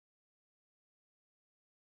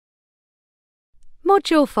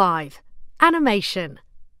Module 5. Animation.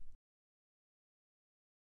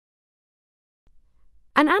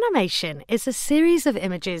 An animation is a series of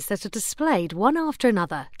images that are displayed one after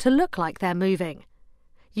another to look like they're moving.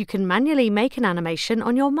 You can manually make an animation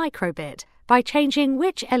on your microbit by changing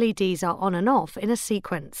which LEDs are on and off in a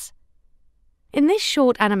sequence. In this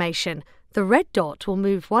short animation, the red dot will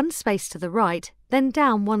move one space to the right, then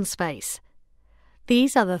down one space.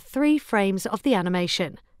 These are the 3 frames of the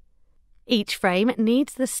animation. Each frame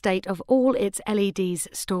needs the state of all its LEDs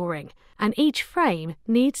storing, and each frame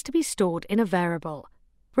needs to be stored in a variable.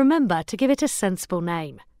 Remember to give it a sensible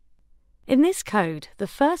name. In this code, the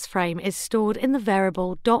first frame is stored in the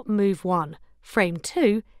variable .move1, frame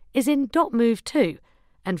 2 is in .move2,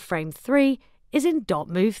 and frame 3 is in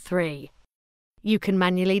 .move3. You can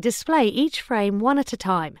manually display each frame one at a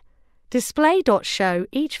time. Display.show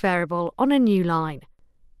each variable on a new line.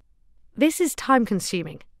 This is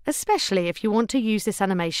time-consuming, especially if you want to use this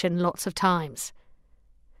animation lots of times.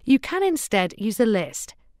 You can instead use a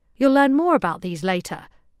list. You'll learn more about these later,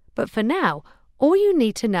 but for now, all you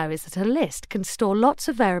need to know is that a list can store lots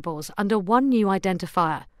of variables under one new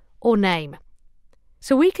identifier, or name.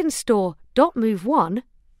 So we can store .move1,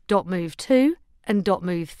 .move2, and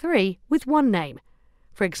 .move3 with one name.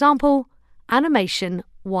 For example, animation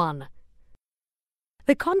 1.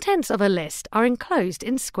 The contents of a list are enclosed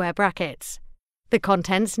in square brackets. The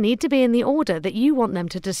contents need to be in the order that you want them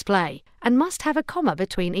to display and must have a comma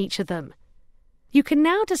between each of them. You can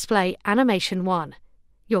now display animation 1.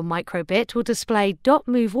 Your microbit will display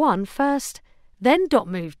 .move1 first, then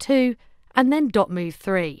 .move2, and then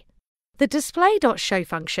 .move3. The display.show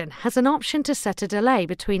function has an option to set a delay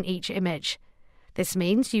between each image. This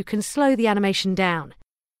means you can slow the animation down.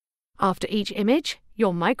 After each image,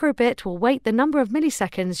 your microbit will wait the number of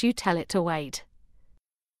milliseconds you tell it to wait.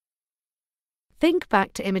 Think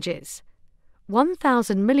back to images.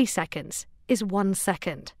 1000 milliseconds is 1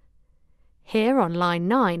 second. Here on line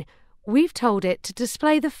 9, we've told it to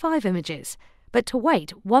display the 5 images, but to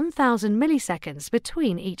wait 1000 milliseconds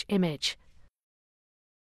between each image.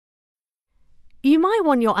 You might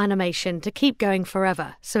want your animation to keep going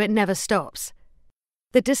forever so it never stops.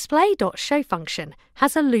 The display.show function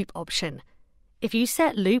has a loop option. If you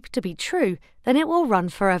set loop to be true, then it will run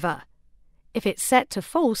forever. If it's set to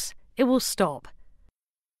false, it will stop.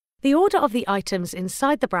 The order of the items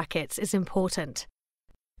inside the brackets is important.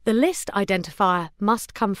 The list identifier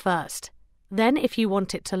must come first. Then if you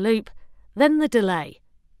want it to loop, then the delay,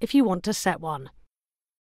 if you want to set one.